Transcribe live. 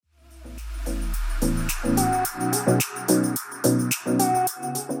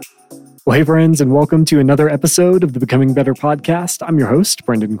Well, hey friends, and welcome to another episode of the Becoming Better podcast. I'm your host,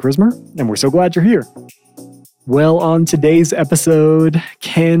 Brendan Krismer, and we're so glad you're here. Well, on today's episode,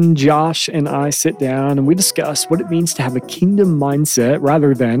 Ken, Josh, and I sit down and we discuss what it means to have a kingdom mindset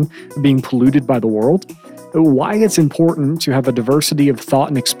rather than being polluted by the world, why it's important to have a diversity of thought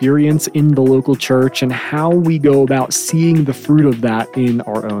and experience in the local church, and how we go about seeing the fruit of that in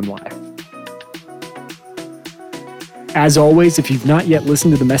our own life. As always, if you've not yet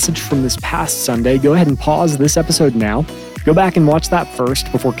listened to the message from this past Sunday, go ahead and pause this episode now. Go back and watch that first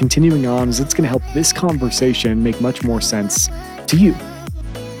before continuing on, as it's going to help this conversation make much more sense to you.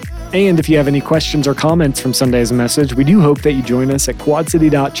 And if you have any questions or comments from Sunday's message, we do hope that you join us at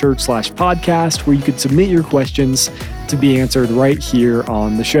quadcity.church/podcast, where you could submit your questions to be answered right here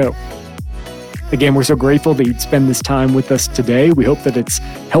on the show. Again, we're so grateful that you'd spend this time with us today. We hope that it's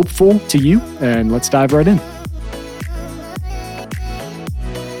helpful to you, and let's dive right in.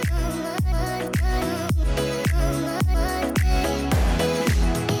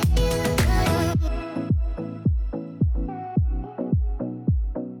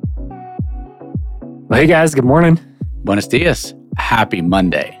 Well, hey guys, good morning. Buenos dias. Happy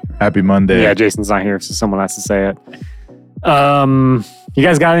Monday. Happy Monday. Yeah, Jason's not here, so someone has to say it. You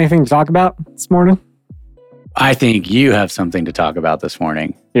guys got anything to talk about this morning? I think you have something to talk about this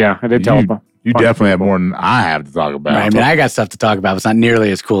morning. Yeah, I did tell them. You definitely have more than I have to talk about. Right, I mean, I got stuff to talk about. It's not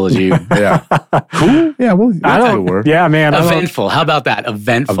nearly as cool as you. Yeah. Cool? Yeah, well, that's a word. Yeah, man. Eventful. How about that?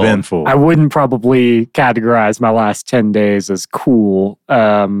 Eventful. I wouldn't probably categorize my last 10 days as cool.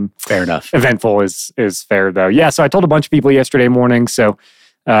 Fair enough. Eventful is fair, though. Yeah, so I told a bunch of people yesterday morning, so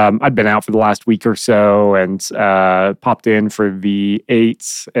I'd been out for the last week or so and popped in for the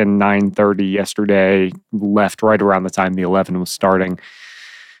 8 and 9:30 yesterday, left right around the time the 11 was starting.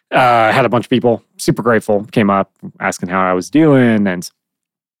 Had a bunch of people, super grateful, came up asking how I was doing. And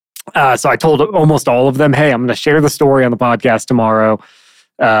so I told almost all of them, hey, I'm going to share the story on the podcast tomorrow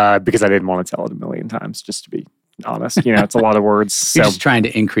because I didn't want to tell it a million times, just to be honest. You know, it's a lot of words. You're So just trying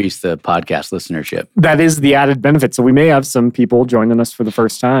to increase the podcast listenership. that is the added benefit. So we may have some people joining us for the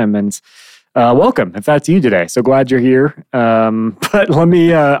first time. And welcome, if that's you today. So glad you're here. But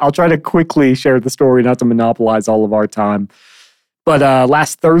I'll try to quickly share the story, not to monopolize all of our time. But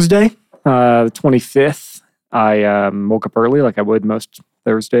last Thursday, the 25th, I woke up early like I would most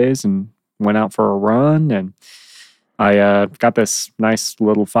Thursdays and went out for a run. And I got this nice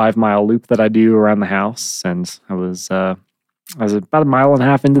little 5-mile loop that I do around the house. And I was about 1.5 miles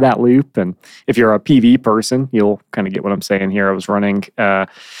into that loop. And if you're a PV person, you'll kind of get what I'm saying here. I was running, on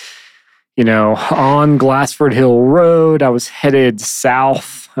Glassford Hill Road. I was headed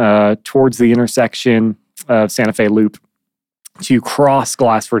south towards the intersection of Santa Fe Loop to cross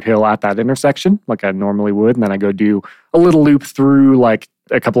Glassford Hill at that intersection like I normally would. And then I go do a little loop through like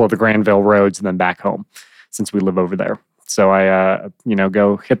a couple of the Granville roads and then back home since we live over there. So I,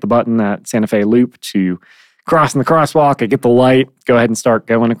 go hit the button at Santa Fe Loop to cross in the crosswalk. I get the light, go ahead and start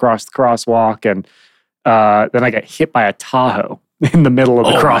going across the crosswalk. And then I get hit by a Tahoe in the middle of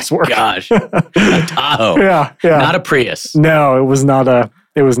the crosswalk. Oh my gosh. A Tahoe. Yeah. Not a Prius. No, it was not a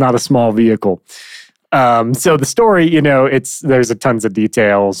small vehicle. So the story, there's tons of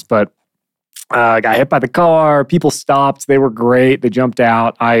details, but I got hit by the car. People stopped. They were great. They jumped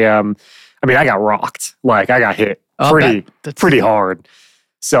out. I got rocked. Like I got hit pretty hard.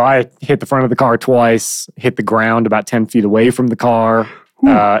 So I hit the front of the car twice, hit the ground about 10 feet away from the car.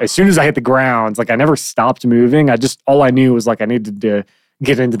 As soon as I hit the ground, like I never stopped moving. All I knew was like I needed to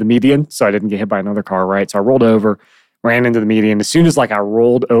get into the median so I didn't get hit by another car, right? So I rolled over, ran into the median. As soon as I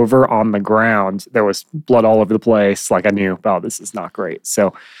rolled over on the ground, there was blood all over the place. Like I knew, oh, this is not great.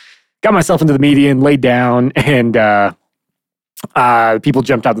 So got myself into the median, laid down, and people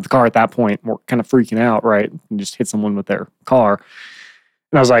jumped out of the car at that point, were kind of freaking out, right? And just hit someone with their car.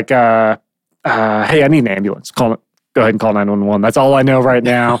 And I was like, hey, I need an ambulance. Go ahead and call 911. That's all I know right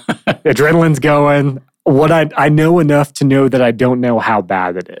now. Adrenaline's going. What I know enough to know that I don't know how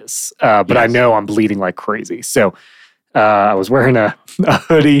bad it is. But yes. I know I'm bleeding like crazy. So I was wearing a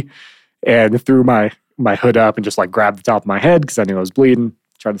hoodie and threw my hood up and just grabbed the top of my head because I knew I was bleeding,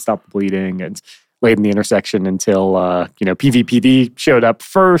 tried to stop the bleeding, and laid in the intersection until, PVPD showed up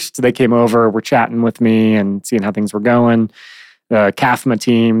first. They came over, were chatting with me and seeing how things were going. The CAFMA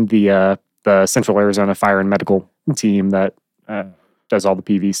team, the Central Arizona Fire and Medical team that does all the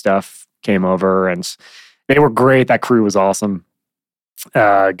PV stuff, came over, and they were great. That crew was awesome.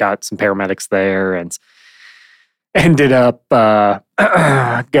 Got some paramedics there and ended up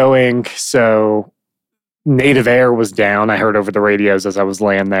going. So native air was down. I heard over the radios as I was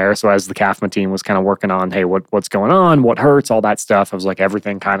laying there. So as the CAFMA team was kind of working on, hey, what's going on? What hurts? All that stuff. I was like,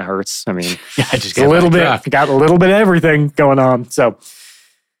 everything kind of hurts. I mean, I just got a little bit of everything going on. So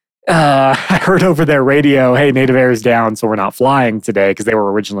I heard over their radio, hey, native air is down, so we're not flying today, because they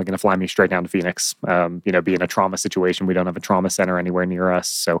were originally going to fly me straight down to Phoenix. Being a trauma situation, we don't have a trauma center anywhere near us.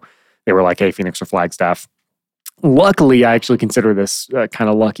 So they were like, hey, Phoenix or Flagstaff. Luckily, I actually consider this kind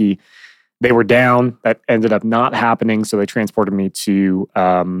of lucky. They were down. That ended up not happening. So they transported me to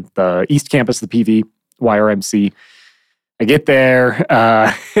the East Campus of the PV, YRMC. I get there,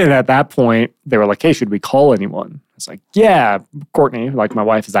 and at that point, they were like, hey, should we call anyone? I was like, yeah, Courtney, like my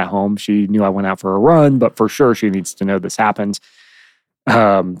wife is at home. She knew I went out for a run, but for sure she needs to know this happened.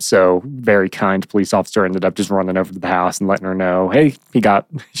 So very kind police officer ended up just running over to the house and letting her know, hey,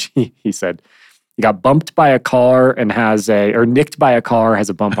 he said, he got bumped by a car and nicked by a car, has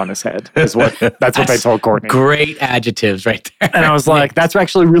a bump on his head. That's what they told Courtney. Great adjectives right there. And I was like, that's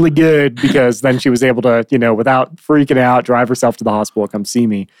actually really good, because then she was able to, without freaking out, drive herself to the hospital, come see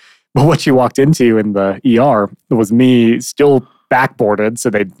me. But what she walked into in the ER was me still backboarded. So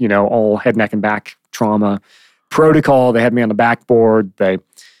they, all head, neck, and back trauma protocol. They had me on the backboard. They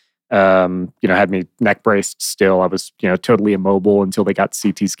had me neck braced still. I was, totally immobile until they got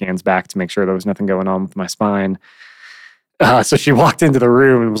CT scans back to make sure there was nothing going on with my spine. So she walked into the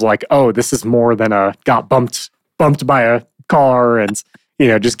room and was like, oh, this is more than got bumped by a car and,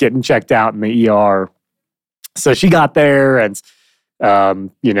 just getting checked out in the ER. So she got there and,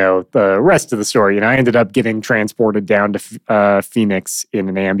 the rest of the story, I ended up getting transported down to Phoenix in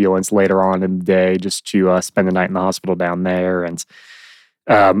an ambulance later on in the day just to spend the night in the hospital down there. And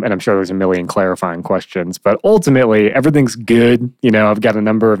I'm sure there's a million clarifying questions, but ultimately everything's good. I've got a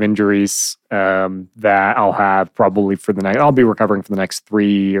number of injuries that I'll have probably for the night. I'll be recovering for the next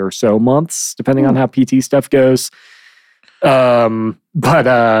 3 or so months, depending on how PT stuff goes. Got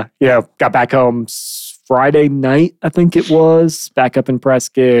back home Friday night, I think it was, back up in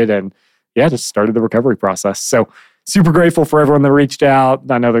Prescott, and just started the recovery process. So super grateful for everyone that reached out.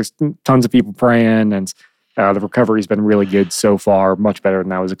 I know there's tons of people praying, and the recovery's been really good so far, much better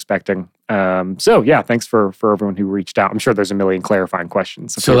than I was expecting. Thanks for everyone who reached out. I'm sure there's a million clarifying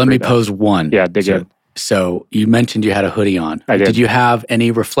questions. So let me pose one. Yeah, dig in. So you mentioned you had a hoodie on. I did. Did you have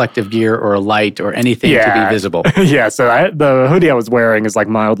any reflective gear or a light or anything to be visible? Yeah, so the hoodie I was wearing is like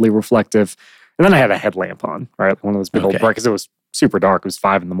mildly reflective. And then I had a headlamp on, right? One of those big old bright, because it was super dark. It was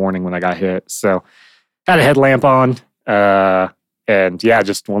 5 a.m. when I got hit. So had a headlamp on.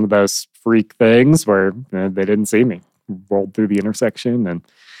 Just one of those freak things where they didn't see me. Rolled through the intersection and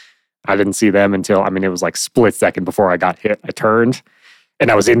I didn't see them until, it was like split second before I got hit. I turned and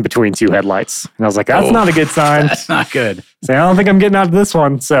I was in between 2 headlights. And I was like, that's not a good sign. That's not good. So I don't think I'm getting out of this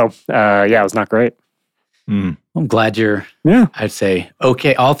one. So it was not great. I'm glad you're, I'd say,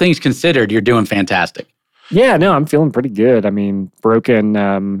 okay, all things considered, you're doing fantastic. Yeah, no, I'm feeling pretty good.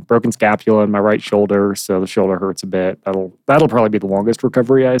 Broken scapula in my right shoulder, so the shoulder hurts a bit. That'll probably be the longest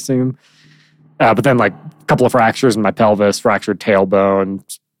recovery, I assume. But then like a couple of fractures in my pelvis, fractured tailbone,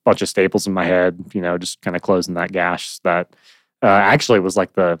 bunch of staples in my head, just kind of closing that gash that actually was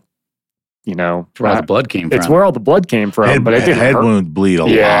like the, where all the blood came from. It's where all the blood came from, but it didn't head hurt. Wound bleed a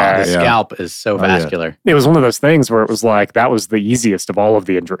lot. The scalp is so vascular. It was one of those things where it was like, that was the easiest of all of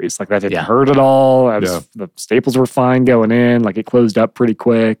the injuries. Like that didn't hurt at all. The staples were fine going in. Like it closed up pretty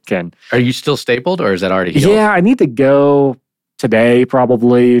quick. And are you still stapled or is that already healed? Yeah, I need to go today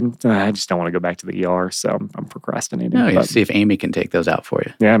probably. I just don't want to go back to the ER, so I'm procrastinating. No, you see if Amy can take those out for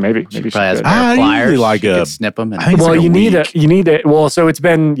you. Yeah, maybe She she probably has could. a pair of pliers. Like she could snip them. You need it. Well, so it's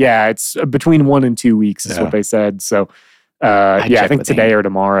been it's between 1 and 2 weeks is what they said. So I think today or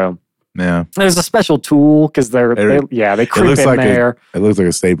tomorrow. Yeah, there's a special tool because they creep in there. It looks like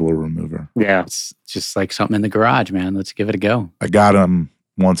a stapler remover. Yeah, it's just like something in the garage, man. Let's give it a go. I got him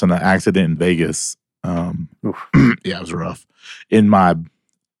once in an accident in Vegas. It was rough. In my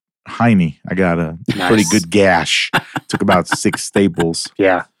hiney, I got a pretty good gash. Took about 6 staples.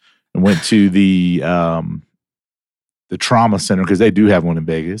 Yeah, and went to the trauma center because they do have one in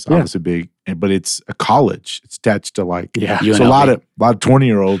Vegas. Obviously big, but it's a college. It's attached to so a lot of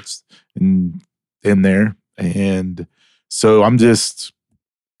 20-year-olds in there, and so I'm just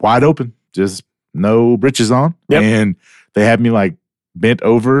wide open, just no britches on, and they had me like bent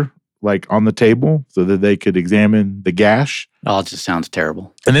over. Like on the table so that they could examine the gash. Oh, it just sounds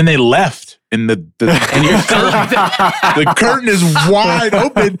terrible. And then they left and and you're still the curtain is wide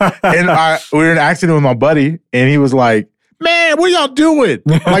open. And we were in an accident with my buddy and he was like, man, what y'all doing?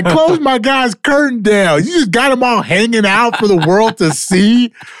 Like, close my guy's curtain down. You just got him all hanging out for the world to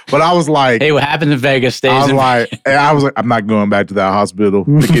see. But I was like, hey, what happened in Vegas stays I was in like, I'm not going back to that hospital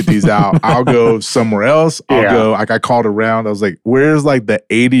to get these out. I'll go somewhere else. I'll go. Like, I called around. I was like, where's like the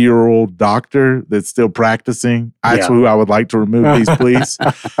 80-year-old doctor that's still practicing? That's who I would like to remove these, please.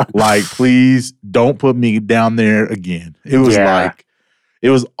 Like, please don't put me down there again. It was like, it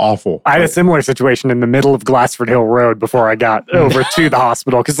was awful. I had a similar situation in the middle of Glassford Hill Road before I got over to the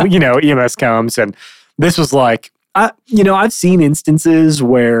hospital because, EMS comes and this was like, I've seen instances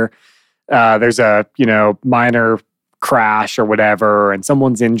where there's a, minor crash or whatever and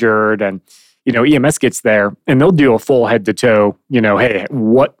someone's injured and, EMS gets there and they'll do a full head to toe, hey,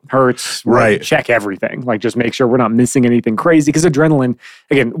 what hurts? Right. Check everything. Like just make sure we're not missing anything crazy. Because adrenaline,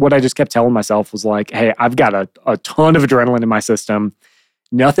 again, what I just kept telling myself was like, hey, I've got a ton of adrenaline in my system.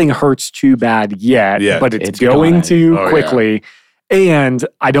 Nothing hurts too bad yet, but it's going to quickly. Yeah. And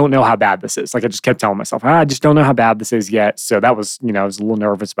I don't know how bad this is. Like I just kept telling myself, I just don't know how bad this is yet. So that was, I was a little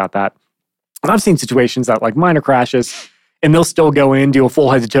nervous about that. And I've seen situations that like minor crashes and they'll still go in, do a full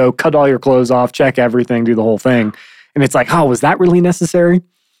head to toe, cut all your clothes off, check everything, do the whole thing. And it's like, oh, was that really necessary?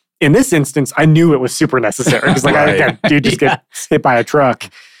 In this instance, I knew it was super necessary because like dude just get hit by a truck.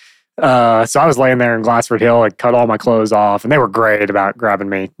 So I was laying there in Glassford Hill, I cut all my clothes off, and they were great about grabbing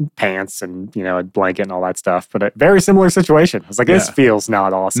me pants and, a blanket and all that stuff. But a very similar situation. I was like, this feels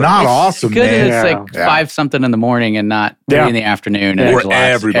not awesome. Not awesome, good man. It's like 5 something in the morning and not 3 in the afternoon. And where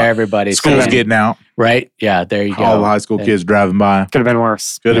everybody's school's getting out. Right? Yeah, there you go. All the high school kids driving by. Could have been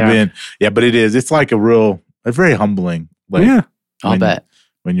worse. Could have been. Yeah, but it is. It's like a very humbling. Like, I'll bet.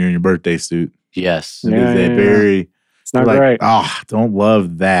 When you're in your birthday suit. Yes. It is very... Not right. Don't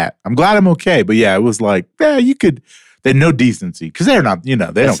love that. I'm glad I'm okay. But yeah, it was like, you could, they had no decency. Because they're not, they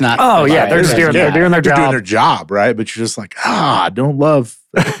don't. Not, they're just doing their job. They're doing their job, right? But you're just like, don't love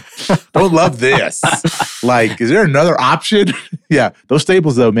this. Like, is there another option? Yeah. Those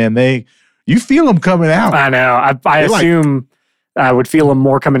staples though, man, you feel them coming out. I know. I assume I would feel them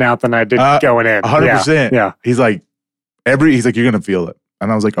more coming out than I did going in. 100%. Yeah. He's like, you're going to feel it. And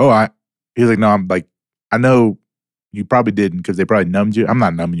I was like, he's like, no, I'm like, I know. You probably didn't because they probably numbed you. I'm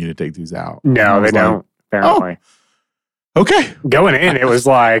not numbing you to take these out. No, they don't, apparently. Okay. Going in, it was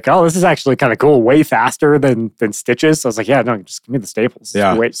like, this is actually kind of cool. Way faster than stitches. So I was like, no, just give me the staples.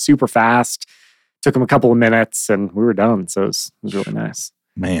 Yeah. Super fast. Took them a couple of minutes and we were done. So it was really nice.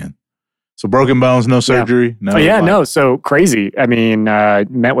 Man. So broken bones, no surgery? Yeah. No. So crazy. I mean,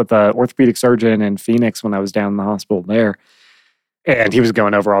 met with an orthopedic surgeon in Phoenix when I was down in the hospital there. And he was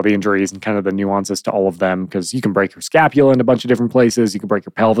going over all the injuries and kind of the nuances to all of them because you can break your scapula in a bunch of different places. You can break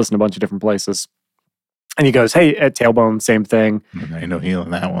your pelvis in a bunch of different places. And he goes, hey, at tailbone, same thing. Ain't no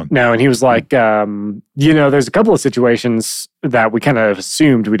healing that one. No, and he was like, there's a couple of situations that we kind of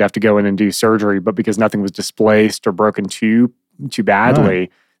assumed we'd have to go in and do surgery, but because nothing was displaced or broken too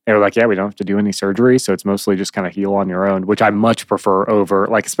badly, they were like, we don't have to do any surgery. So it's mostly just kind of heal on your own, which I much prefer over,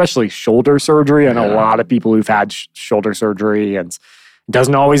 like, especially shoulder surgery. I know a lot of people who've had shoulder surgery and it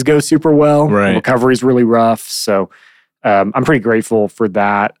doesn't always go super well. Right. Recovery is really rough. So I'm pretty grateful for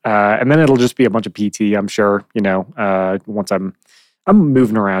that. And then it'll just be a bunch of PT, I'm sure, once I'm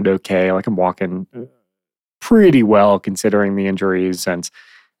moving around okay. Like I'm walking pretty well considering the injuries.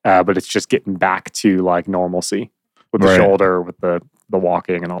 But it's just getting back to like normalcy with the shoulder, with the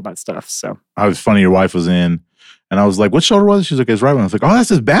walking and all that stuff. So I was funny. Your wife was in, and I was like, "What shoulder was it?" She's like, "It's right one." I was like, "Oh, that's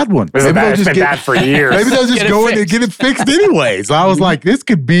his bad one." It's been bad for years. Maybe they'll just go in and get it fixed anyway. So I was like, "This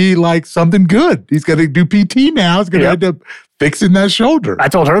could be like something good." He's going to do PT now. He's going to end up fixing that shoulder. I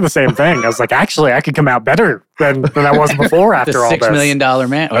told her the same thing. I was like, "Actually, I could come out better than I was before." After all this, $6 million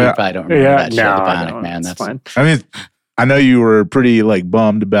man. Oh, you probably don't remember that shit. The Bionic Man. That's fine. I mean, I know you were pretty like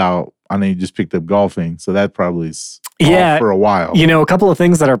bummed about. I know you just picked up golfing, so that probably is off for a while. A couple of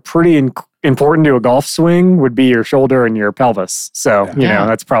things that are pretty important to a golf swing would be your shoulder and your pelvis. So,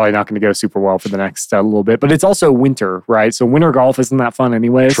 that's probably not going to go super well for the next little bit. But it's also winter, right? So winter golf isn't that fun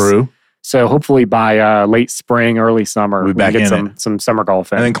anyways. True. So hopefully by late spring, early summer, we can get some summer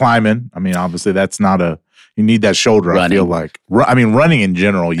golf in. And then climbing. I mean, obviously that's not you need that shoulder, running. I feel like. Running in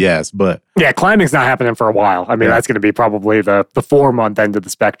general, yes, but... Yeah, climbing's not happening for a while. I mean, that's going to be probably the 4-month end of the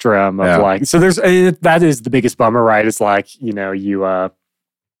spectrum of like... So that is the biggest bummer, right? It's like, I'm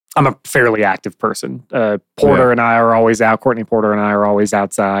a fairly active person. Porter and I are always out. Courtney Porter and I are always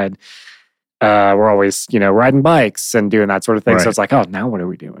outside. we're always, riding bikes and doing that sort of thing. Right. So it's like, oh, now what are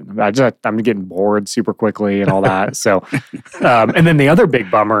we doing? I'm getting bored super quickly and all that. So, and then the other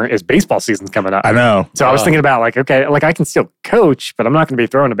big bummer is baseball season's coming up. I know. So I was thinking about okay, I can still coach, but I'm not going to be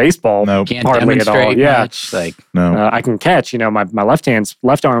throwing a baseball. No, can't demonstrate much. No, I can catch. My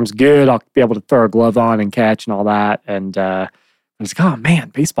left arm's good. I'll be able to throw a glove on and catch and all that. And I was like, oh man,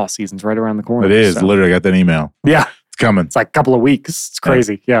 baseball season's right around the corner. it is. Literally, I got that email. Yeah. It's coming. It's like a couple of weeks. It's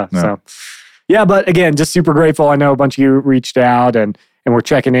crazy. Yeah. No. So, yeah, but again, just super grateful. I know a bunch of you reached out and we're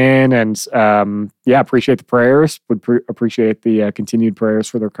checking in and appreciate the prayers. Would appreciate the continued prayers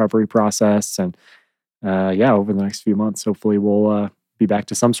for the recovery process. And over the next few months, hopefully we'll be back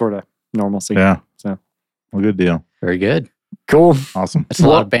to some sort of normalcy. Yeah. So, well, good deal. Very good. Cool. Awesome. It's a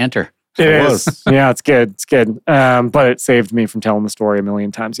lot of banter. It is. Yeah, it's good. It's good. But it saved me from telling the story a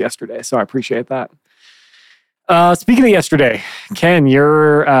million times yesterday. So I appreciate that. Speaking of yesterday, Ken,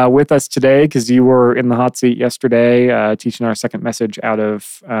 you're with us today because you were in the hot seat yesterday teaching our second message out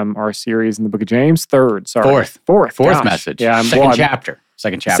of our series in the book of James. Fourth message. Yeah, Second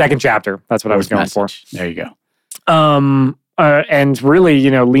chapter. That's what I was going message. For. There you go. And really,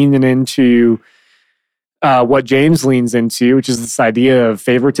 leaning into what James leans into, which is this idea of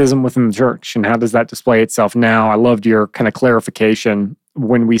favoritism within the church and how does that display itself now. I loved your kind of clarification.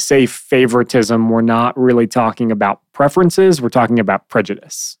 When we say favoritism, we're not really talking about preferences. We're talking about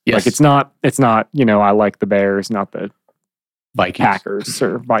prejudice. Yes. Like it's not, I like the Bears, not the Vikings. Packers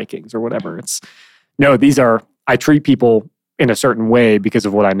or Vikings or whatever. I treat people in a certain way because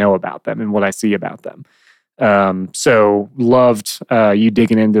of what I know about them and what I see about them. So loved you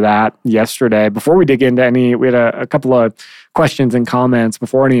digging into that yesterday. Before we dig into we had a couple of questions and comments.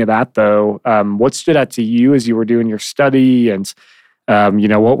 Before any of that, though, what stood out to you as you were doing your study and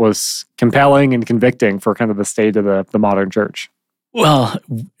what was compelling and convicting for kind of the state of the modern church? Well,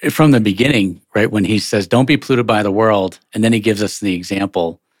 from the beginning, right, when he says, don't be polluted by the world, and then he gives us the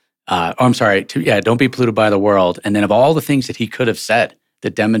example, don't be polluted by the world, and then of all the things that he could have said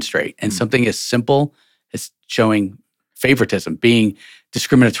that demonstrate, and something as simple as showing favoritism, being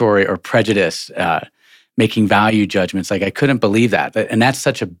discriminatory or prejudice, making value judgments, I couldn't believe that. And that's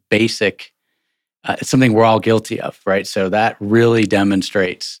such a basic it's something we're all guilty of, right? So that really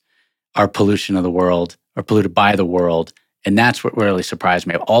demonstrates our pollution of the world, or polluted by the world. And that's what really surprised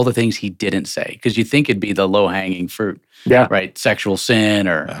me. All the things he didn't say, because you think it'd be the low-hanging fruit, right? Sexual sin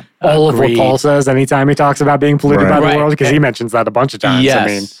or all of what Paul says anytime he talks about being polluted by the world, because he mentions that a bunch of times.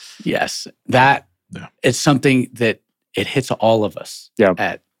 Yes. That it's something that it hits all of us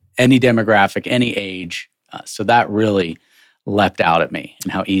at any demographic, any age. So that really leapt out at me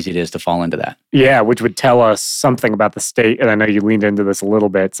and how easy it is to fall into that. Yeah, which would tell us something about the state, and I know you leaned into this a little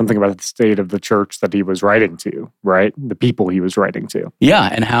bit, something about the state of the church that he was writing to, right? The people he was writing to. Yeah,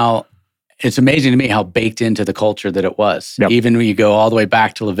 and how it's amazing to me how baked into the culture that it was. Even when you go all the way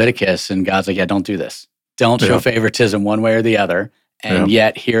back to Leviticus and God's like, don't do this. Don't show favoritism one way or the other. And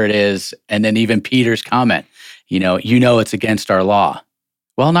yet here it is. And then even Peter's comment, it's against our law.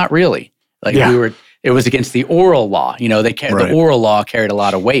 Well, not really. It was against the oral law. The oral law carried a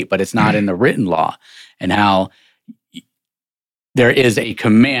lot of weight, but it's not in the written law. And how there is a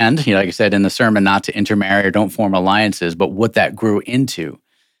command, like I said in the sermon, not to intermarry or don't form alliances, but what that grew into.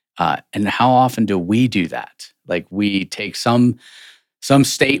 And how often do we do that? Like we take some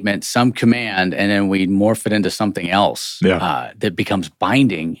statement, some command, and then we morph it into something else that becomes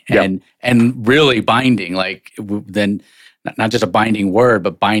binding and really binding. Then not just a binding word,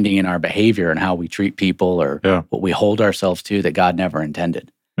 but binding in our behavior and how we treat people or what we hold ourselves to that God never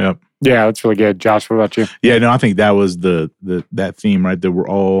intended. Yep. Yeah, that's really good. Josh, what about you? Yeah, no, I think that was that theme, right? That we're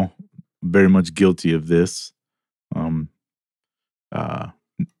all very much guilty of this.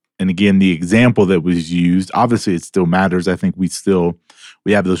 And again, the example that was used, obviously it still matters. I think we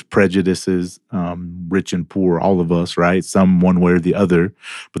have those prejudices, rich and poor, all of us, right? Some one way or the other.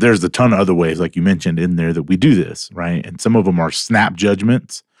 But there's a ton of other ways, like you mentioned in there, that we do this, right? And some of them are snap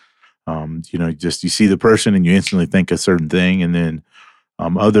judgments. Just you see the person and you instantly think a certain thing. And then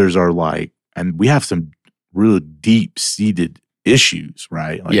others are and we have some really deep-seated issues,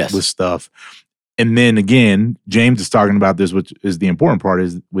 right? With stuff. And then again, James is talking about this, which is the important part,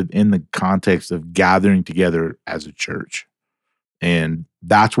 is within the context of gathering together as a church. And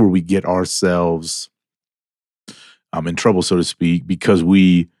that's where we get ourselves in trouble, so to speak, because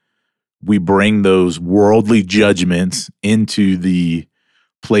we bring those worldly judgments into the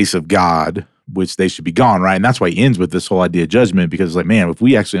place of God, which they should be gone, right? And that's why he ends with this whole idea of judgment, because it's man, if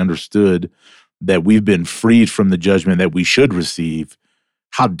we actually understood that we've been freed from the judgment that we should receive,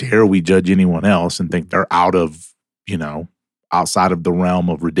 how dare we judge anyone else and think they're outside of the realm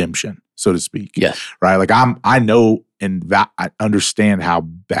of redemption? so to speak. Yes. Right? Like I know and I understand how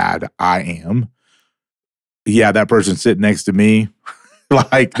bad I am. Yeah, that person sitting next to me,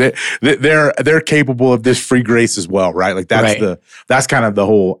 like they're capable of this free grace as well, right? Like that's kind of the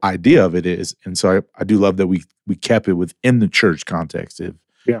whole idea of it is. And so I do love that we kept it within the church context. If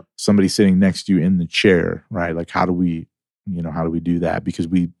somebody sitting next to you in the chair, right? Like how do we do that? Because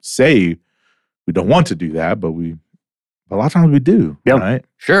we say we don't want to do that, but a lot of times we do, right?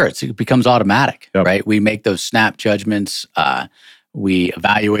 Sure, it becomes automatic, right? We make those snap judgments. We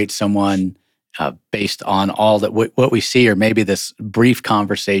evaluate someone based on all that what we see, or maybe this brief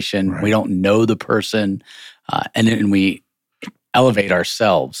conversation. Right. We don't know the person, and then we elevate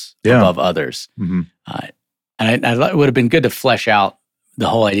ourselves above others. Mm-hmm. And it would have been good to flesh out the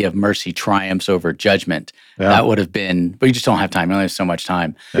whole idea of mercy triumphs over judgment. Yeah. That would have been, but you just don't have time. You only have so much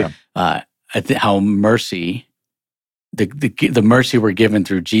time. Yeah. How mercy, the mercy we're given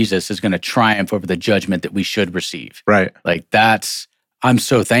through Jesus is going to triumph over the judgment that we should receive. Right. Like I'm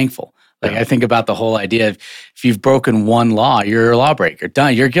so thankful. Like I think about the whole idea of if you've broken one law, you're a lawbreaker.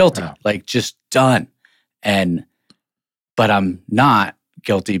 Done. You're guilty. Yeah. Like just done. But I'm not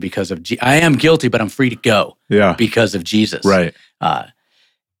guilty because of I am guilty, but I'm free to go. Yeah. Because of Jesus. Right.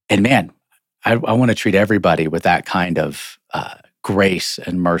 And man, I want to treat everybody with that kind of grace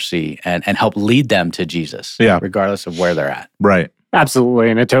and mercy and help lead them to Jesus. Yeah. Regardless of where they're at. Right. Absolutely.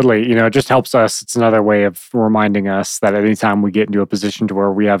 And it totally, it just helps us. It's another way of reminding us that anytime we get into a position to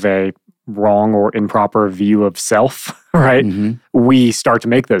where we have a wrong or improper view of self, right? Mm-hmm. We start to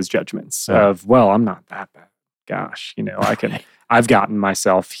make those judgments of, well, I'm not that bad. Gosh, I've gotten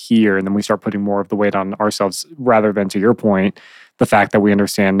myself here. And then we start putting more of the weight on ourselves rather than, to your point, the fact that we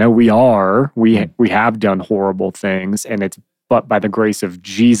understand, no, we have done horrible things, and it's but by the grace of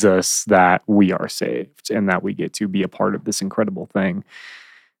Jesus that we are saved and that we get to be a part of this incredible thing.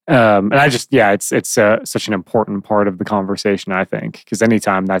 And I just, it's such an important part of the conversation, I think, because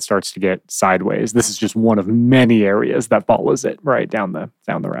anytime that starts to get sideways, this is just one of many areas that follows it right down the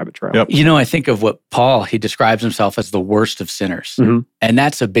rabbit trail. Yep. I think of what Paul, he describes himself as the worst of sinners. Mm-hmm. And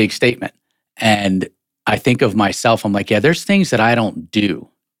that's a big statement. And I think of myself, I'm like, there's things that I don't do,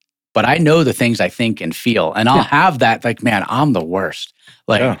 but I know the things I think and feel. And I'll have that, like, man, I'm the worst.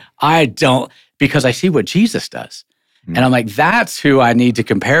 Like, I don't, because I see what Jesus does. Mm-hmm. And I'm like, that's who I need to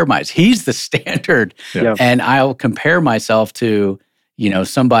compare myself. He's the standard. Yeah. And I'll compare myself to,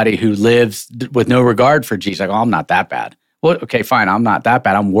 somebody who lives with no regard for Jesus. Like, I'm not that bad. Well, okay, fine. I'm not that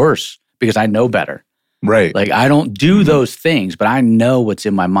bad. I'm worse because I know better. Right. Like, I don't do those things, but I know what's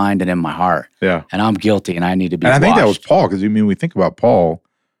in my mind and in my heart. Yeah. And I'm guilty and I need to be washed. And I think that was Paul, because we think about Paul,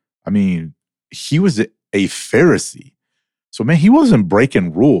 he was a Pharisee. So, man, he wasn't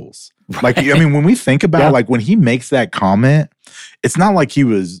breaking rules. Right. Like, when we think about, like, when he makes that comment, it's not like he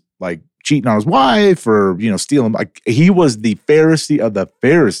was, like, cheating on his wife or, stealing. Like, he was the Pharisee of the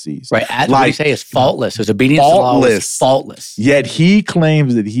Pharisees. Right. What we say is faultless. His obedience to law was faultless. Yet he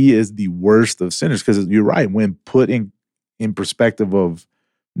claims that he is the worst of sinners, because you're right. When put in perspective of,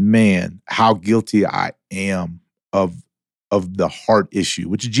 man, how guilty I am of the heart issue,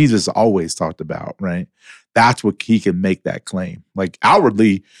 which Jesus always talked about, right? That's what he can make that claim. Like,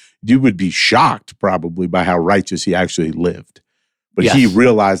 outwardly, you would be shocked probably by how righteous he actually lived. But he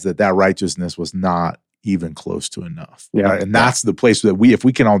realized that righteousness was not even close to enough. Yeah. Right? And that's the place that if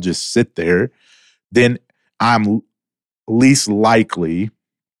we can all just sit there, then I'm least likely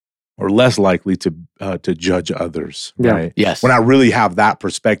or less likely to judge others. Yeah. Right? Yes. When I really have that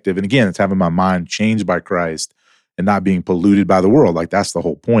perspective. And again, it's having my mind changed by Christ and not being polluted by the world. Like, that's the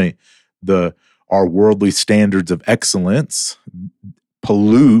whole point. Our worldly standards of excellence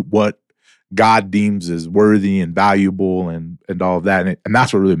pollute what God deems as worthy and valuable and all of that. And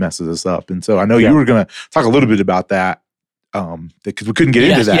that's what really messes us up. And so I know you were going to talk a little bit about that because we couldn't get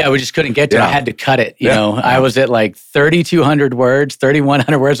into that. Yeah, we just couldn't get to it. I had to cut it. I was at like 3,200 words,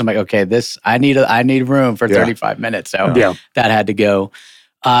 3,100 words. I'm like, okay, I need room for 35 minutes. So that had to go.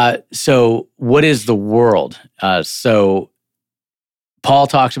 So what is the world? So Paul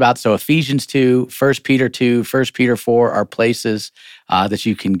talks about, Ephesians 2, 1 Peter 2, 1 Peter 4 are places that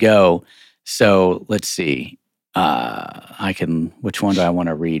you can go. So let's see. Which one do I want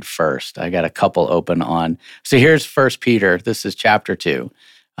to read first? I got a couple open on. So here's 1 Peter. This is chapter 2.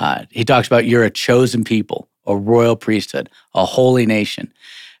 He talks about you're a chosen people, a royal priesthood, a holy nation,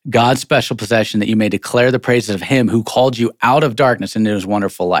 God's special possession, that you may declare the praises of him who called you out of darkness into his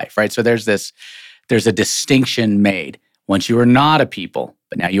wonderful life, right? So there's a distinction made. Once you were not a people,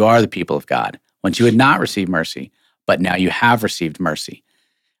 but now you are the people of God. Once you had not received mercy, but now you have received mercy.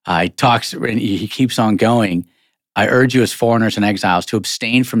 He keeps on going. I urge you as foreigners and exiles to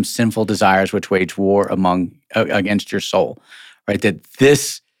abstain from sinful desires which wage war against your soul. Right? That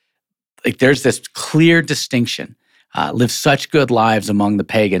there's this clear distinction. Live such good lives among the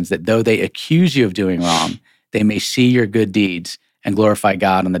pagans that though they accuse you of doing wrong, they may see your good deeds and glorify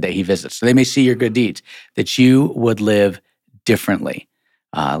God on the day he visits. So they may see your good deeds, that you would live differently.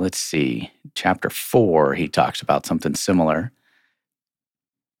 Let's see, chapter 4, he talks about something similar.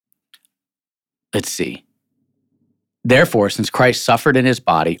 Let's see. Therefore, since Christ suffered in his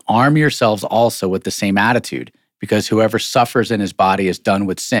body, arm yourselves also with the same attitude, because whoever suffers in his body is done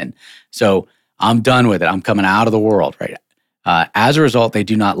with sin. So I'm done with it. I'm coming out of the world, right? As a result, they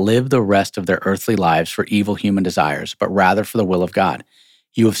do not live the rest of their earthly lives for evil human desires, but rather for the will of God.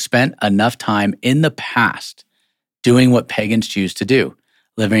 You have spent enough time in the past doing what pagans choose to do,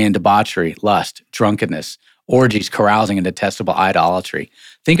 living in debauchery, lust, drunkenness, orgies, carousing, and detestable idolatry.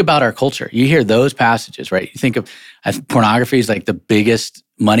 Think about our culture. You hear those passages, right? You think of pornography is like the biggest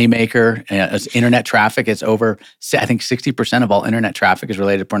moneymaker. As internet traffic, it's over, I think 60% of all internet traffic is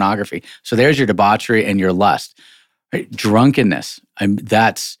related to pornography. So there's your debauchery and your lust. Right? Drunkenness.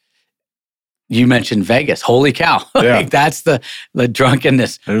 You mentioned Vegas. Holy cow. Yeah. That's the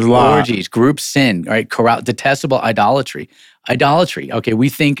drunkenness. There's a lot. Orgies, group sin, right? Detestable idolatry. Okay, we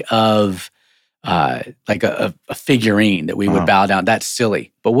think of like a figurine that we would bow down. That's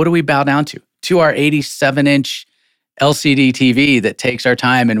silly. But what do we bow down to? To our 87-inch LCD TV that takes our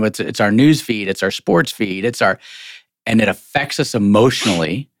time, and it's our news feed, it's our sports feed, and it affects us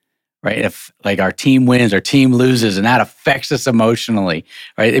emotionally. Right? If like our team wins, our team loses, and that affects us emotionally,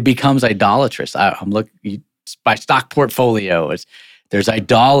 right? It becomes idolatrous. I'm looking, my stock portfolio there's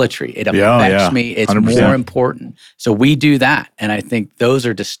idolatry. It affects me. It's 100%. More important. So we do that. And I think those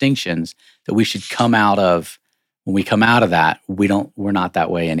are distinctions that we should come out of. When we come out of that, we're not that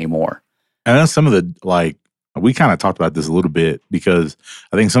way anymore. And that's some of the, we kind of talked about this a little bit, because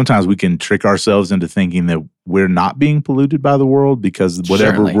I think sometimes we can trick ourselves into thinking that we're not being polluted by the world because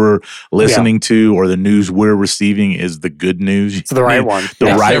whatever we're listening to or the news we're receiving is the good news. It's the right one. The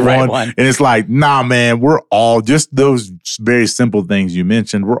right one. And it's like, nah, man, we're all, just those very simple things you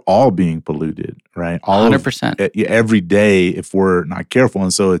mentioned, we're all being polluted, right? 100%. Every day if we're not careful.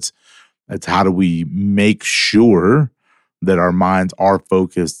 And so it's how do we make sure that our minds are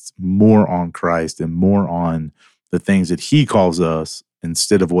focused more on Christ and more on the things that he calls us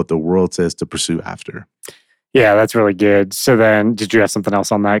instead of what the world says to pursue after. Yeah, that's really good. So then, did you have something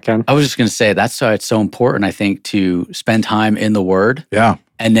else on that, Ken? I was just going to say, that's why it's so important, I think, to spend time in the Word. Yeah.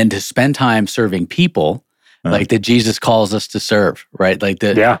 And then to spend time serving people like that Jesus calls us to serve, right? Like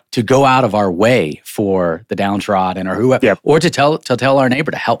to go out of our way for the downtrodden or whoever, or to tell our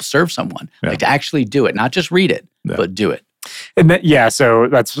neighbor to help serve someone, like to actually do it, not just read it, but do it. And so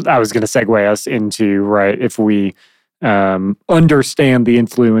that's what I was going to segue us into, right? If we understand the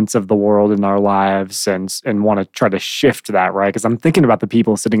influence of the world in our lives and want to try to shift that, right? Because I'm thinking about the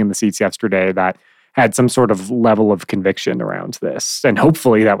people sitting in the seats yesterday that had some sort of level of conviction around this. And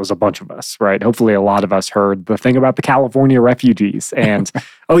hopefully that was a bunch of us, right? Hopefully a lot of us heard the thing about the California refugees. And,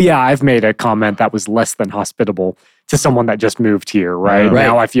 oh yeah, I've made a comment that was less than hospitable to someone that just moved here, right? Right.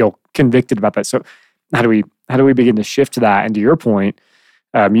 Now I feel convicted about that. So how do we begin to shift that? And to your point,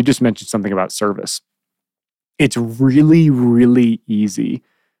 you just mentioned something about service. It's really, really easy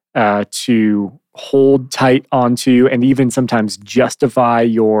to hold tight onto and even sometimes justify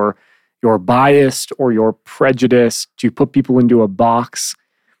your bias or your prejudice, to put people into a box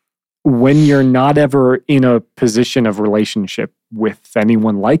when you're not ever in a position of relationship with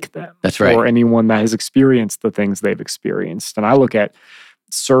anyone like them. That's right. Or anyone that has experienced the things they've experienced. And I look at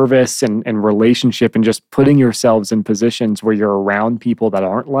service and relationship and just putting yourselves in positions where you're around people that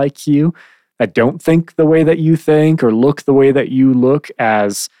aren't like you, that don't think the way that you think or look the way that you look,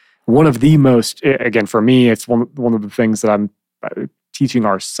 as one of the most, again, for me, it's one of the things that I'm teaching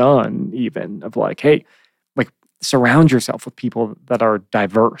our son, even, of like, hey, like, surround yourself with people that are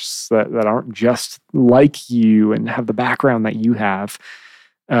diverse, that aren't just like you and have the background that you have,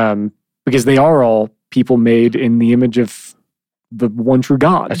 because they are all people made in the image of the one true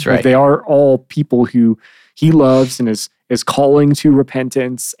God. That's right. Like, they are all people who he loves and is calling to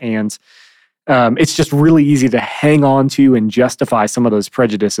repentance. And it's just really easy to hang on to and justify some of those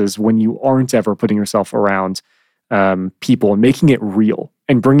prejudices when you aren't ever putting yourself around people and making it real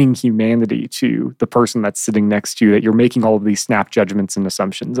and bringing humanity to the person that's sitting next to you that you're making all of these snap judgments and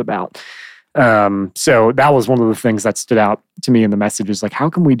assumptions about. So that was one of the things that stood out to me in the message, is like, how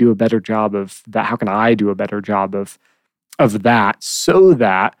can we do a better job of that? How can I do a better job of that, so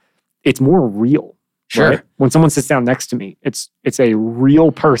that it's more real? Sure. Right? When someone sits down next to me, it's a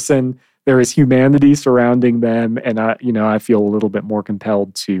real person there is humanity surrounding them. And I feel a little bit more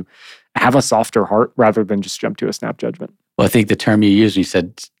compelled to have a softer heart rather than just jump to a snap judgment. Well, I think the term you used, you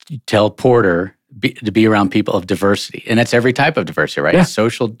said, tell Porter to be around people of diversity. And that's every type of diversity, right? Yeah.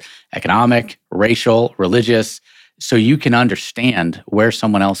 Social, economic, racial, religious. So you can understand where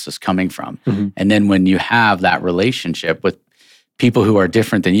someone else is coming from. Mm-hmm. And then when you have that relationship with people who are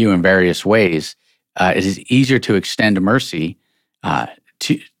different than you in various ways, it is easier to extend mercy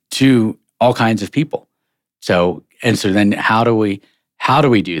to all kinds of people. So then how do we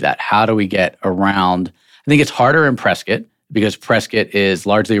do that? How do we get around? I think it's harder in Prescott because Prescott is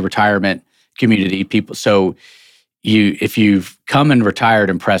largely a retirement community. People, so if you've come and retired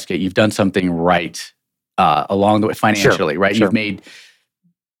in Prescott, you've done something right along the way financially, right? Sure. You've made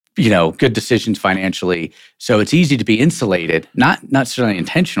good decisions financially. So it's easy to be insulated, not necessarily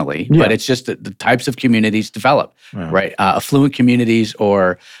intentionally, but it's just that the types of communities develop, right? Affluent communities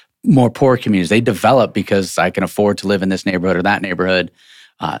or more poor communities, they develop because I can afford to live in this neighborhood or that neighborhood.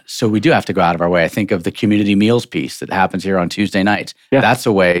 So we do have to go out of our way. I think of the community meals piece that happens here on Tuesday nights. Yeah. That's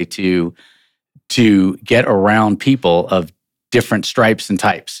a way to get around people of different stripes and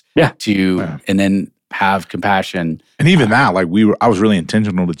types. Yeah. And then have compassion. And even that, I was really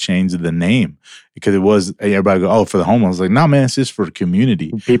intentional to change the name because it was, everybody go, oh, for the homeless. Like, no, man, it's just for the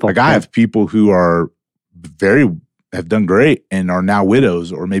community. People. I have people who have done great and are now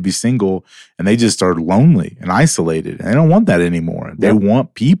widows or maybe single, and they just are lonely and isolated. And they don't want that anymore. They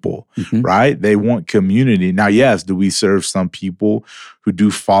want people, right? They want community. Now, yes, do we serve some people who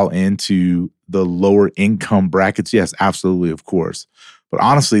do fall into the lower income brackets? Yes, absolutely, of course. But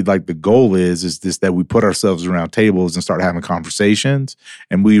honestly, the goal is this, that we put ourselves around tables and start having conversations,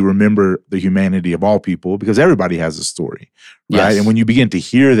 and we remember the humanity of all people because everybody has a story, right? Yes. And when you begin to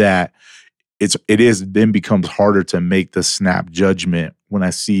hear that, it then becomes harder to make the snap judgment when I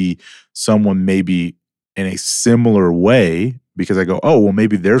see someone maybe in a similar way, because I go, oh, well,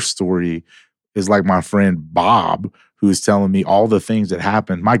 maybe their story is like my friend Bob, who is telling me all the things that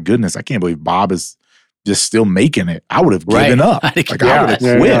happened. My goodness, I can't believe Bob is just still making it. I would have given up. I would have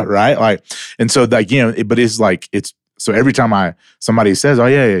quit, right? And so but it's so every time somebody says, oh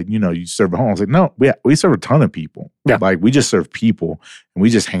yeah, you serve a home, I was like, no, we serve a ton of people. Yeah. We just serve people and we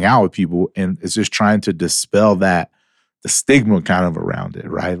just hang out with people, and it's just trying to dispel the stigma kind of around it,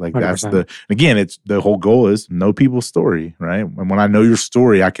 right? 100%. That's it's the whole goal is know people's story, right? And when I know your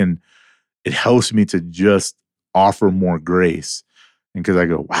story, it helps me to just offer more grace. And because I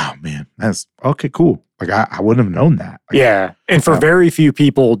go, wow, man, that's okay, cool. I wouldn't have known that. And for very few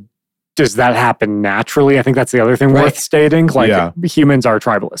people, does that happen naturally? I think that's the other thing worth stating. Humans are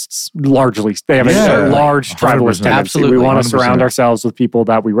tribalists, largely. They have a large tribalist tendency. Absolutely. We want to surround ourselves with people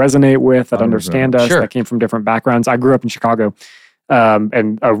that we resonate with, that understand us, that came from different backgrounds. I grew up in Chicago,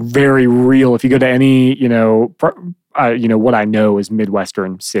 and a very real, if you go to any, what I know is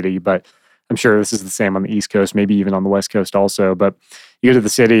Midwestern city, but I'm sure this is the same on the East Coast, maybe even on the West Coast also. But you go to the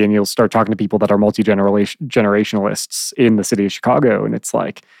city and you'll start talking to people that are multi-generationalists in the city of Chicago. And it's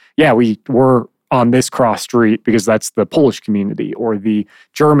like, yeah, we're on this cross street because that's the Polish community or the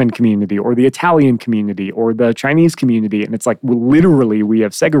German community or the Italian community or the Chinese community. And it's like, literally, we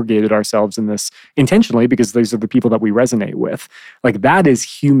have segregated ourselves in this intentionally because those are the people that we resonate with. That is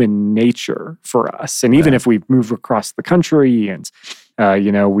human nature for us. And even if we move across the country and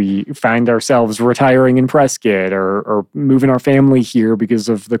we find ourselves retiring in Prescott or moving our family here because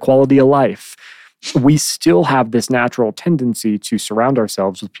of the quality of life, we still have this natural tendency to surround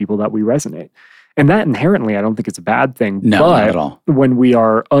ourselves with people that we resonate. And that inherently, I don't think it's a bad thing. No, not at all. When we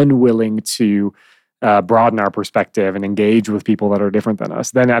are unwilling to broaden our perspective and engage with people that are different than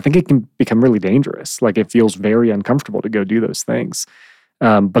us, then I think it can become really dangerous. It feels very uncomfortable to go do those things.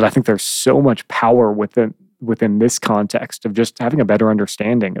 But I think there's so much power within this context of just having a better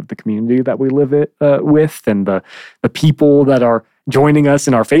understanding of the community that we live with and the people that are joining us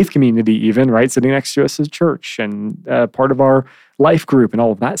in our faith community even, right? Sitting next to us as church and part of our life group and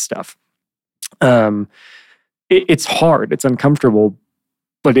all of that stuff. It's hard, it's uncomfortable,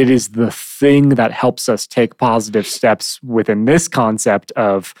 but it is the thing that helps us take positive steps within this concept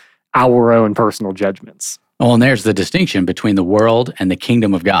of our own personal judgments. Well, and there's the distinction between the world and the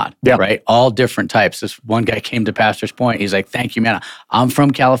kingdom of God, right? All different types. This one guy came to Pastor's Point. He's like, thank you, man. I'm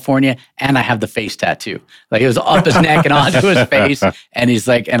from California and I have the face tattoo. It was up his neck and onto his face. And he's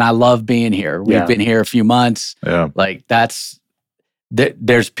like, and I love being here. We've been here a few months. Yeah.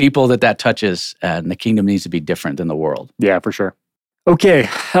 There's people that touches, and the kingdom needs to be different than the world. Yeah, for sure. Okay.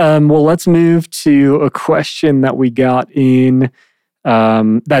 Well, let's move to a question that we got in.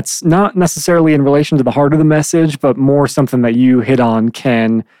 That's not necessarily in relation to the heart of the message, but more something that you hit on,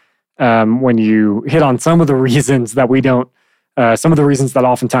 Ken, when you hit on some of the reasons that we don't, some of the reasons that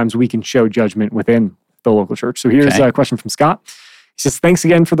oftentimes we can show judgment within the local church. So here's a question from Scott. He says, thanks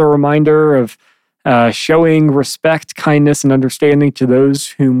again for the reminder of showing respect, kindness, and understanding to those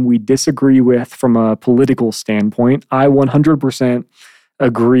whom we disagree with from a political standpoint. I 100%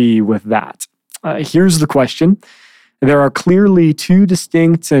 agree with that. Here's the question. There are clearly two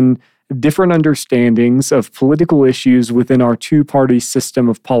distinct and different understandings of political issues within our two-party system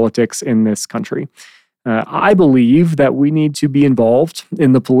of politics in this country. I believe that we need to be involved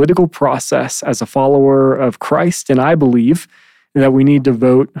in the political process as a follower of Christ, and I believe that we need to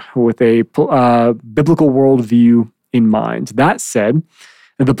vote with a biblical worldview in mind. That said,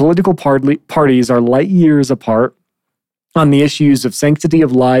 the political parties are light years apart on the issues of sanctity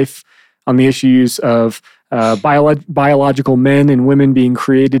of life, on the issues of biological men and women being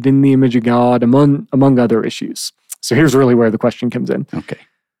created in the image of God, among other issues. So here's really where the question comes in. Okay.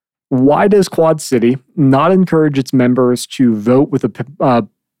 Why does Quad City not encourage its members to vote with a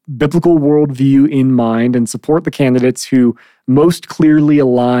biblical worldview in mind and support the candidates who most clearly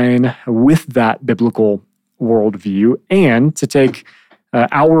align with that biblical worldview, and to take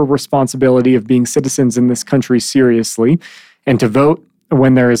our responsibility of being citizens in this country seriously and to vote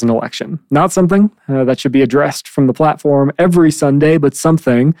when there is an election? Not something that should be addressed from the platform every Sunday, but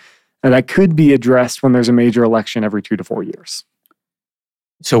something that could be addressed when there's a major election every 2 to 4 years.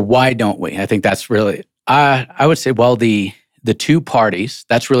 So why don't we? I think that's really, I would say, well, the two parties,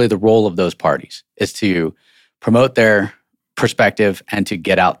 that's really the role of those parties, is to promote their perspective and to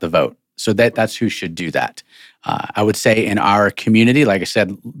get out the vote. So that's who should do that. I would say in our community, like I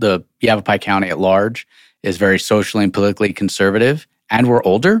said, the Yavapai County at large is very socially and politically conservative, and we're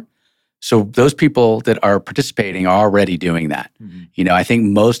older. So those people that are participating are already doing that. Mm-hmm. I think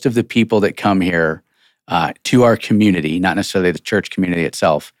most of the people that come here to our community, not necessarily the church community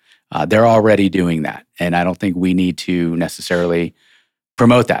itself, they're already doing that. And I don't think we need to necessarily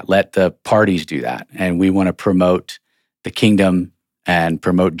promote that. Let the parties do that. And we want to promote the kingdom and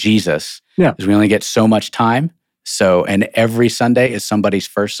promote Jesus. Yeah. Because we only get so much time. And every Sunday is somebody's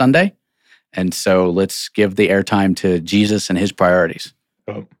first Sunday. And so let's give the airtime to Jesus and his priorities.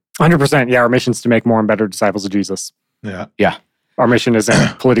 100%. Yeah, our mission is to make more and better disciples of Jesus. Yeah. Our mission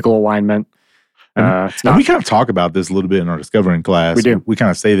isn't political alignment. And we kind of talk about this a little bit in our discovering class. We do. We kind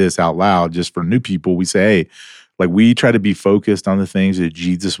of say this out loud just for new people. We say, hey, we try to be focused on the things that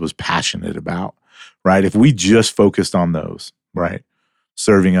Jesus was passionate about, right? If we just focused on those, right?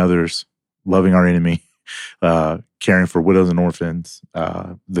 Serving others, loving our enemy, caring for widows and orphans,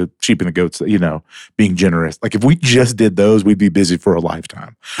 the sheep and the goats, being generous. If we just did those, we'd be busy for a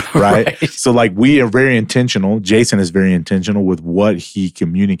lifetime, right? So we are very intentional. Jason is very intentional with what he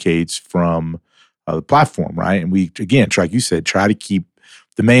communicates from the platform, right? And we, again, like you said, try to keep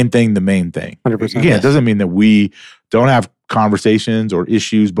the main thing the main thing. 100%. Again, it doesn't mean that we don't have conversations or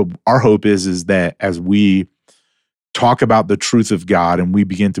issues, but our hope is that as we talk about the truth of God and we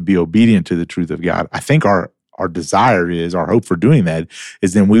begin to be obedient to the truth of God, I think our desire is, our hope for doing that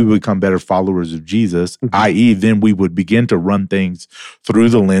is then we would become better followers of Jesus, mm-hmm. i.e. then we would begin to run things through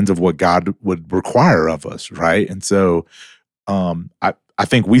the lens of what God would require of us, right? And so I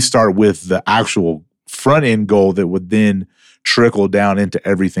think we start with the actual front end goal that would then trickle down into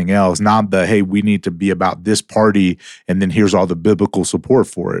everything else, not the, hey, we need to be about this party and then here's all the biblical support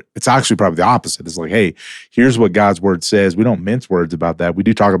for it. It's actually probably the opposite. It's hey, here's what God's word says. We don't mince words about that. We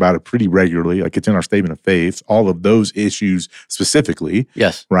do talk about it pretty regularly. It's in our statement of faith, all of those issues specifically.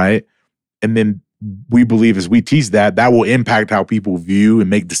 Yes. Right? And then we believe as we teach that will impact how people view and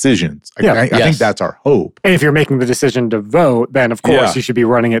make decisions. I think that's our hope. And if you're making the decision to vote, then of course you should be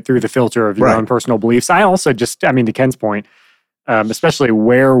running it through the filter of your own personal beliefs. I also to Ken's point, especially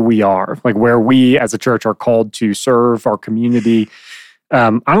where we are, where we as a church are called to serve our community,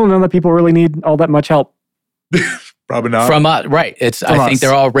 I don't know that people really need all that much help. Probably not. From us, right. I think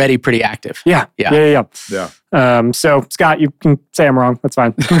they're already pretty active. Yeah. So, Scott, you can say I'm wrong. That's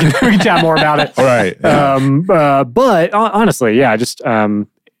fine. We can chat more about it. All right. Yeah. But honestly,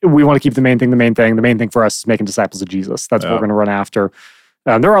 we want to keep the main thing the main thing. The main thing for us is making disciples of Jesus. That's what we're going to run after.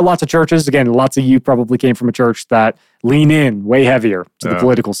 There are lots of churches, again, lots of you probably came from a church that lean in way heavier to the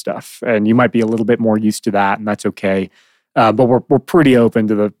political stuff. And you might be a little bit more used to that, and that's okay. But we're pretty open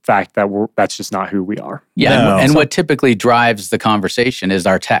to the fact that that's just not who we are. Yeah, and what typically drives the conversation is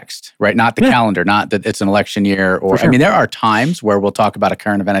our text, right? Not the calendar, not that it's an election year. Or sure. There are times where we'll talk about a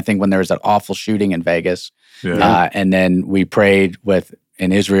current event. I think when there was that awful shooting in Vegas, and then we prayed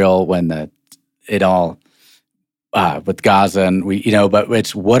in Israel when it all with Gaza, and but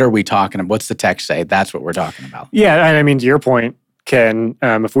it's what are we talking about? What's the text say? That's what we're talking about. Yeah, and to your point, can,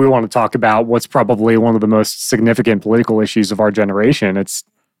 if we want to talk about what's probably one of the most significant political issues of our generation, it's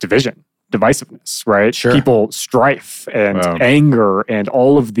division, divisiveness, right? Sure. People, strife and anger and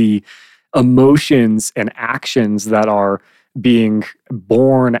all of the emotions and actions that are being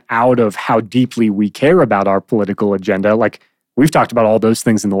born out of how deeply we care about our political agenda. Like, we've talked about all those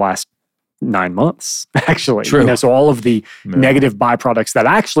things in the last 9 months, actually. True. So all of the negative byproducts that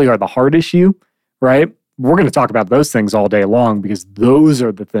actually are the hard issue, right? We're going to talk about those things all day long, because those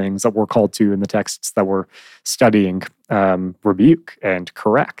are the things that we're called to in the texts that we're studying, rebuke and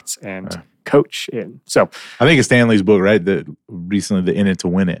correct and coach in. So I think it's Stanley's book, right? That recently, The In It to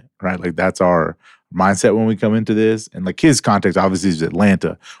Win It, right? Like, that's our mindset when we come into this. And like, his context obviously is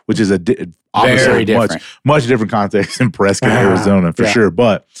Atlanta, which is obviously much different context in Prescott, Arizona, for sure.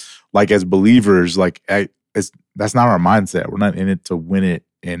 But like, as believers, like, that's not our mindset. We're not in it to win it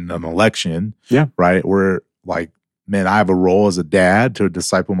in an election, right? We're like, man, I have a role as a dad to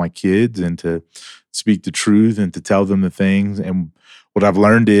disciple my kids and to speak the truth and to tell them the things. And what I've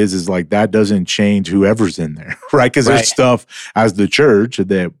learned is like, that doesn't change whoever's in there, right? Because there's stuff as the church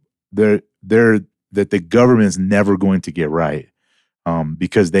that that the government's never going to get right,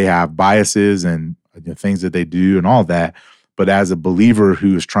 because they have biases and things that they do and all that. But as a believer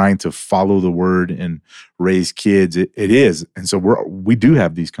who is trying to follow the word and raise kids, it is. And so we do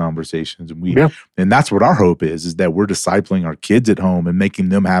have these conversations, and and that's what our hope is that we're discipling our kids at home and making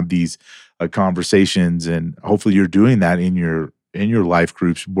them have these conversations. And hopefully you're doing that in your life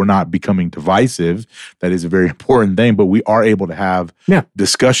groups. We're not becoming divisive. That is a very important thing, but we are able to have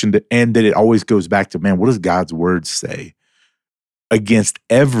discussion and that it always goes back to, man, what does God's word say against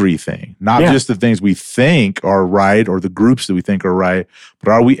everything? Not just the things we think are right or the groups that we think are right,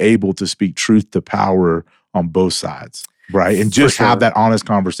 but are we able to speak truth to power on both sides, right? And just have that honest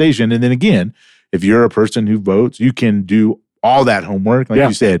conversation. And then again, if you're a person who votes, you can do all that homework. Like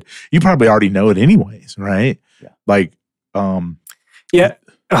you said, you probably already know it anyways, right? Like, 100%.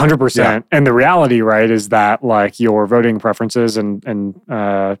 And the reality, right, is that like your voting preferences and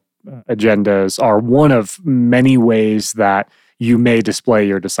agendas are one of many ways that you may display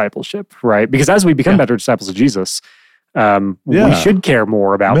your discipleship, right? Because as we become better disciples of Jesus, we should care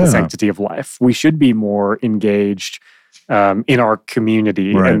more about the sanctity of life. We should be more engaged in our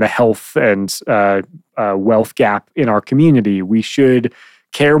community and the health and wealth gap in our community. We should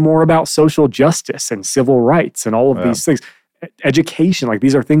care more about social justice and civil rights and all of these things. Education, like,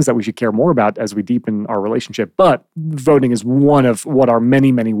 these are things that we should care more about as we deepen our relationship. But voting is one of what are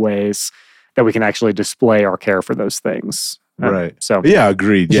many, many ways that we can actually display our care for those things. Right. So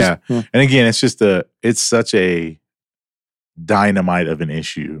agreed. Yeah. And again, it's such a dynamite of an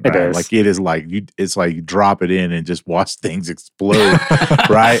issue. Right? It is like it's like you drop it in and just watch things explode.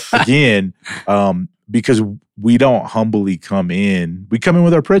 Right. Again, because we don't humbly come in. We come in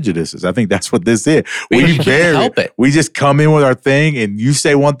with our prejudices. I think that's what this is. We can't help it. We just come in with our thing, and you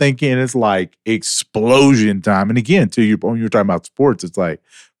say one thing, and it's like explosion time. And again, when you're talking about sports, it's like,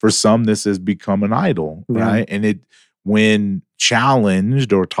 for some, this has become an idol, right? And when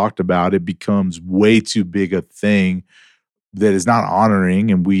challenged or talked about, it becomes way too big a thing that is not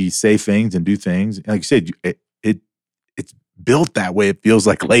honoring, and we say things and do things. And like you said, it's built that way, it feels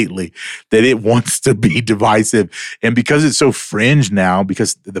like lately, that it wants to be divisive. And because it's so fringe now,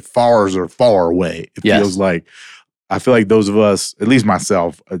 because the fars are far away, it feels like, I feel like those of us, at least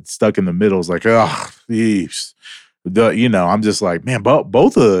myself, stuck in the middle, is like, oh, geez. I'm just like, man,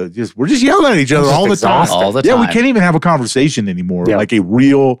 both of us, we're just yelling at each other all the time. All the time. Yeah, we can't even have a conversation anymore, like a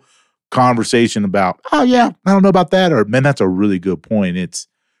real conversation about, oh yeah, I don't know about that, or man, that's a really good point. It's,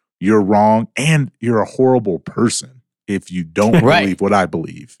 you're wrong and you're a horrible person if you don't believe what I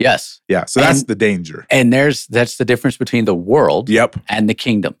believe. Yes. Yeah. So that's the danger. And that's the difference between the world and the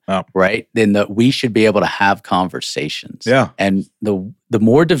kingdom, right? Then we should be able to have conversations. Yeah. And the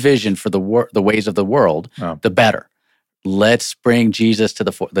more division for the ways of the world, the better. Let's bring Jesus to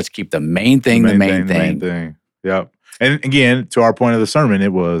the fore. Let's keep the main thing the main thing. Yep. And again, to our point of the sermon,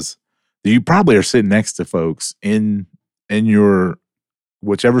 it was, you probably are sitting next to folks in your,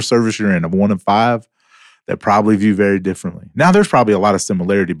 whichever service you're in, of 1 and 5, that probably view very differently. Now, there's probably a lot of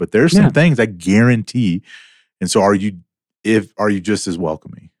similarity, but there's some things I guarantee. And so are you just as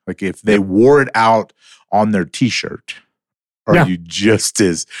welcoming? Like, if they wore it out on their t-shirt, are you just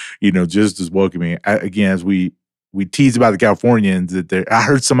as welcoming? Again, as we tease about the Californians, I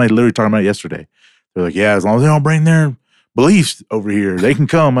heard somebody literally talking about it yesterday. They're like, yeah, as long as they don't bring their beliefs over here. They can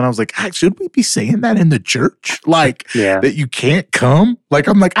come. And I was like, should we be saying that in the church? Like, that you can't come? Like,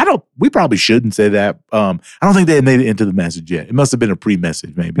 I'm like, we probably shouldn't say that. I don't think they had made it into the message yet. It must have been a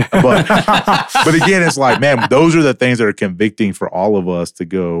pre-message maybe. But again, it's like, man, those are the things that are convicting for all of us to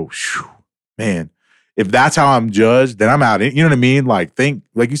go, man, if that's how I'm judged, then I'm out. You know what I mean? Like,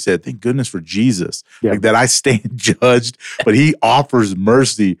 like you said, thank goodness for Jesus. Like that I stand judged, but he offers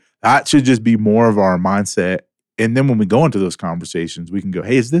mercy. That should just be more of our mindset. And then when we go into those conversations, we can go,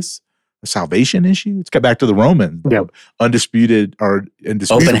 hey, is this a salvation issue? Let's get back to the Romans, undisputed or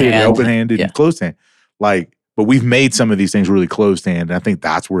indisputed, open-handed, and closed-handed. Like, but we've made some of these things really closed-handed. And I think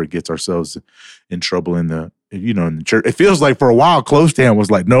that's where it gets ourselves in trouble in the church. It feels like for a while, closed-hand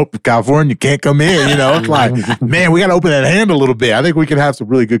was like, nope, California, you can't come in. It's like, man, we got to open that hand a little bit. I think we can have some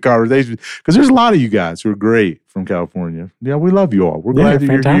really good conversations because there's a lot of you guys who are great from California. Yeah, we love you all. We're glad that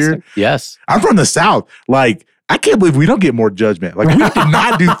you're here. Yes. I'm from the South. Like, I can't believe we don't get more judgment. Like, we did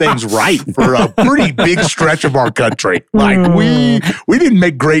not do things right for a pretty big stretch of our country. Like, we didn't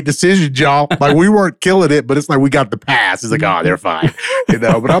make great decisions, y'all. Like, we weren't killing it, but it's like we got the pass. It's like, oh, they're fine. But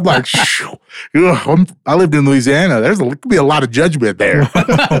I'm like, I lived in Louisiana. There could be a lot of judgment there.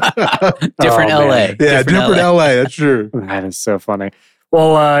 Different LA. Yeah, different LA. That's true. That is so funny.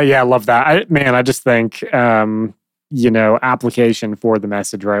 Well, I love that. I just think... application for the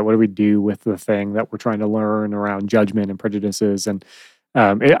message, right? What do we do with the thing that we're trying to learn around judgment and prejudices? And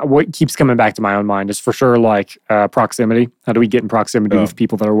what keeps coming back to my own mind is for sure like proximity. How do we get in proximity with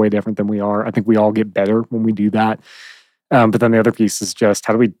people that are way different than we are? I think we all get better when we do that. But then the other piece is just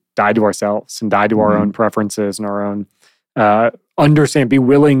how do we die to ourselves and die to our own preferences and our own understand, be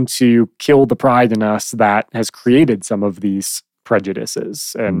willing to kill the pride in us that has created some of these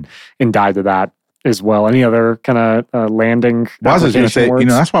prejudices and die to that as well. Any other kind of landing? Well, I was just going to say,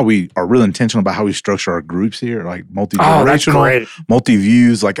 that's why we are real intentional about how we structure our groups here, like multi-generational,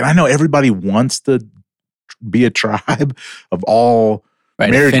 multi-views. Like, and I know everybody wants to be a tribe of all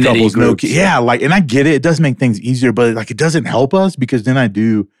married couples, no kids. Yeah, like, and I get it. It does make things easier, but like, it doesn't help us because then I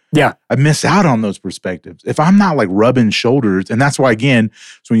miss out on those perspectives. If I'm not like rubbing shoulders, and that's why, again,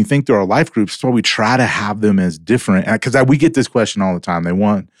 so when you think through our life groups, that's why we try to have them as different. Because we get this question all the time. They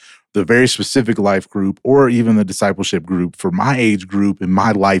want the very specific life group or even the discipleship group for my age group and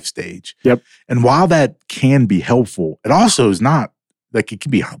my life stage. Yep. And while that can be helpful, it also is not, like, it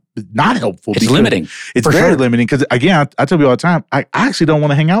can be not helpful. It's limiting. It's very limiting because, again, I tell you all the time, I actually don't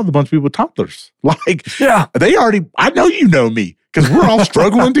want to hang out with a bunch of people with toddlers. Like, I know you know me because we're all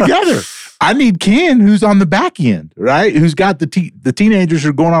struggling together. I need Ken who's on the back end, right? Who's got the teenagers who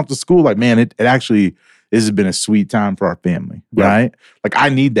are going off to school. Like, man, it actually... This has been a sweet time for our family, right? Like, I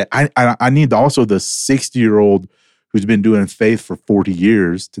need that. I need also the 60-year-old who's been doing faith for 40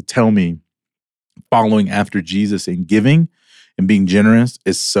 years to tell me following after Jesus and giving and being generous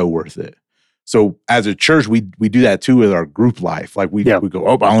is so worth it. So as a church, we do that too with our group life. Like we go,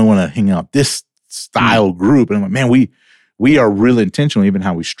 I only want to hang out this style group. And I'm like, man, we are really intentional even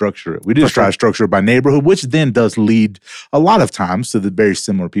how we structure it. We just try to structure it by neighborhood, which then does lead a lot of times to the very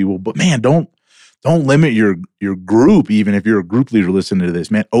similar people. But man, don't limit your group, even if you're a group leader listening to this,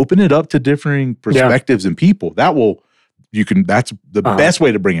 man. Open it up to differing perspectives and people. That's the best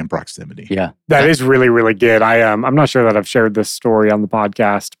way to bring in proximity. Yeah. That is really, really good. I'm not sure that I've shared this story on the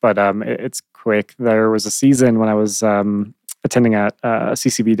podcast, but it's quick. There was a season when I was attending at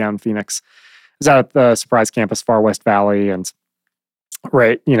CCB down in Phoenix. I was out at the Surprise campus, Far West Valley, and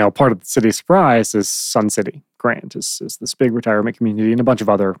part of the city of Surprise is Sun City. Grant is this big retirement community and a bunch of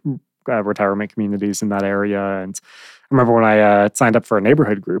other retirement communities in that area. And I remember when I signed up for a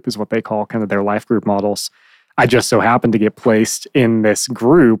neighborhood group, is what they call kind of their life group models. I just so happened to get placed in this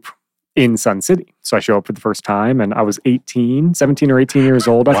group in Sun City. So I show up for the first time and I was 17 or 18 years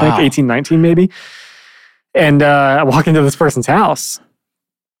old, I think, 18, 19 maybe. And I walk into this person's house.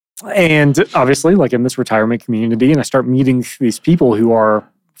 And obviously, like in this retirement community, and I start meeting these people who are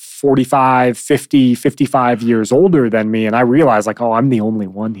 45, 50, 55 years older than me. And I realized like, I'm the only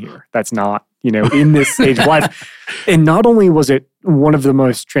one here that's not, in this stage of life. And not only was it one of the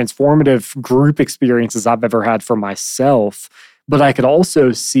most transformative group experiences I've ever had for myself, but I could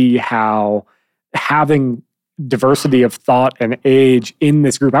also see how having diversity of thought and age in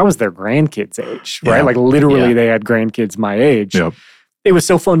this group, I was their grandkids' age, right? Like literally they had grandkids my age. Yep. It was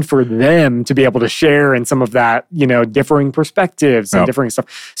so fun for them to be able to share in some of that, differing perspectives and differing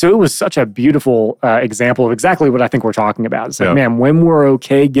stuff. So it was such a beautiful example of exactly what I think we're talking about. It's like, man, when we're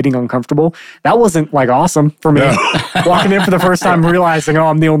okay getting uncomfortable, that wasn't like awesome for me. Walking in for the first time, realizing,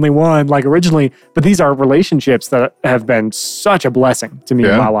 I'm the only one, like originally. But these are relationships that have been such a blessing to me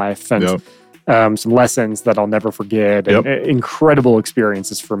in my life. And some lessons that I'll never forget, and incredible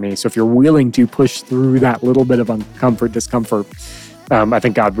experiences for me. So if you're willing to push through that little bit of discomfort, I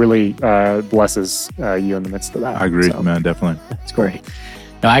think God really blesses you in the midst of that. I agree, man, definitely. It's great.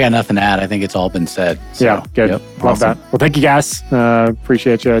 No, I got nothing to add. I think it's all been said. So, yeah, good. Love that. Well, thank you guys.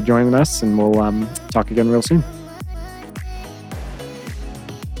 Appreciate you joining us, and we'll talk again real soon.